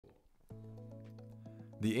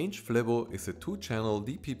The AngE Phlebo is a 2-channel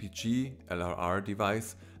D-PPG LRR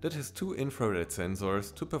device that has 2 infrared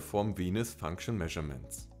sensors to perform venous function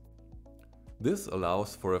measurements. This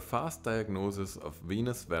allows for a fast diagnosis of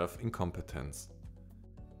venous valve incompetence.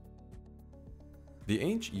 The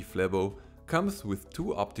AngE Phlebo comes with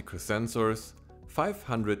 2 optical sensors,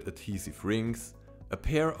 500 adhesive rings, a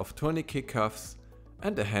pair of tourniquet cuffs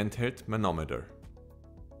and a handheld manometer.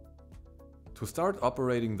 To start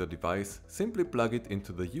operating the device, simply plug it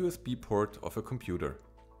into the USB port of a computer.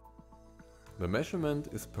 The measurement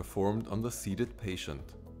is performed on the seated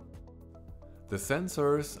patient. The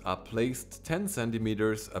sensors are placed 10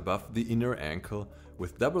 cm above the inner ankle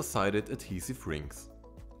with double-sided adhesive rings.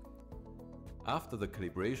 After the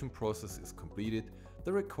calibration process is completed,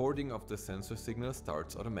 the recording of the sensor signal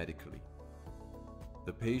starts automatically.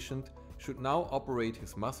 The patient should now operate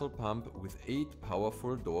his muscle pump with 8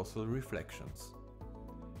 powerful dorsal reflections.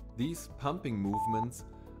 These pumping movements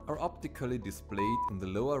are optically displayed in the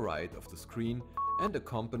lower right of the screen and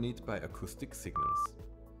accompanied by acoustic signals.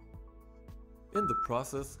 In the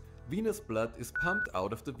process, venous blood is pumped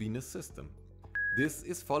out of the venous system. This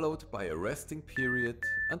is followed by a resting period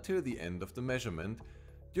until the end of the measurement,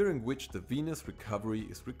 during which the venous recovery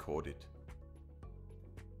is recorded.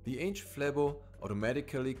 The AngE Phlebo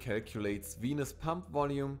automatically calculates venous pump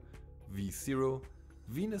volume V0,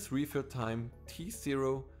 venous refill time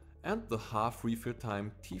T0 and the half refill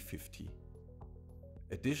time T50.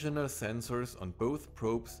 Additional sensors on both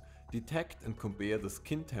probes detect and compare the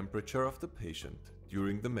skin temperature of the patient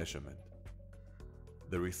during the measurement.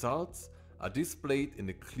 The results are displayed in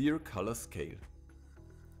a clear color scale.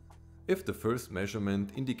 If the first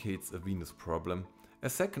measurement indicates a venous problem, a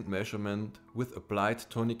second measurement with applied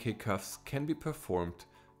tourniquet cuffs can be performed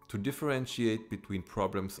to differentiate between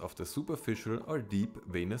problems of the superficial or deep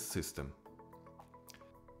venous system.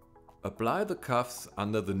 Apply the cuffs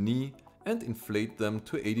under the knee and inflate them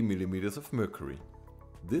to 80 mm of mercury.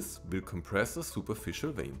 This will compress the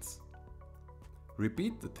superficial veins.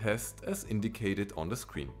 Repeat the test as indicated on the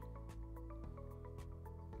screen.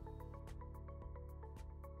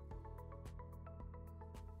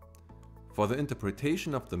 For the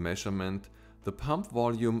interpretation of the measurement, the pump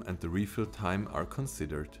volume and the refill time are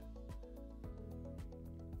considered.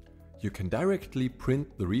 You can directly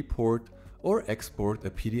print the report or export a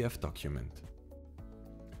PDF document.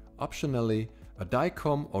 Optionally, a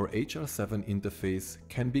DICOM or HL7 interface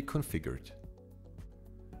can be configured.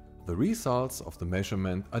 The results of the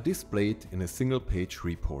measurement are displayed in a single-page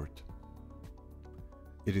report.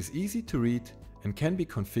 It is easy to read and can be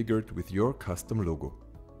configured with your custom logo.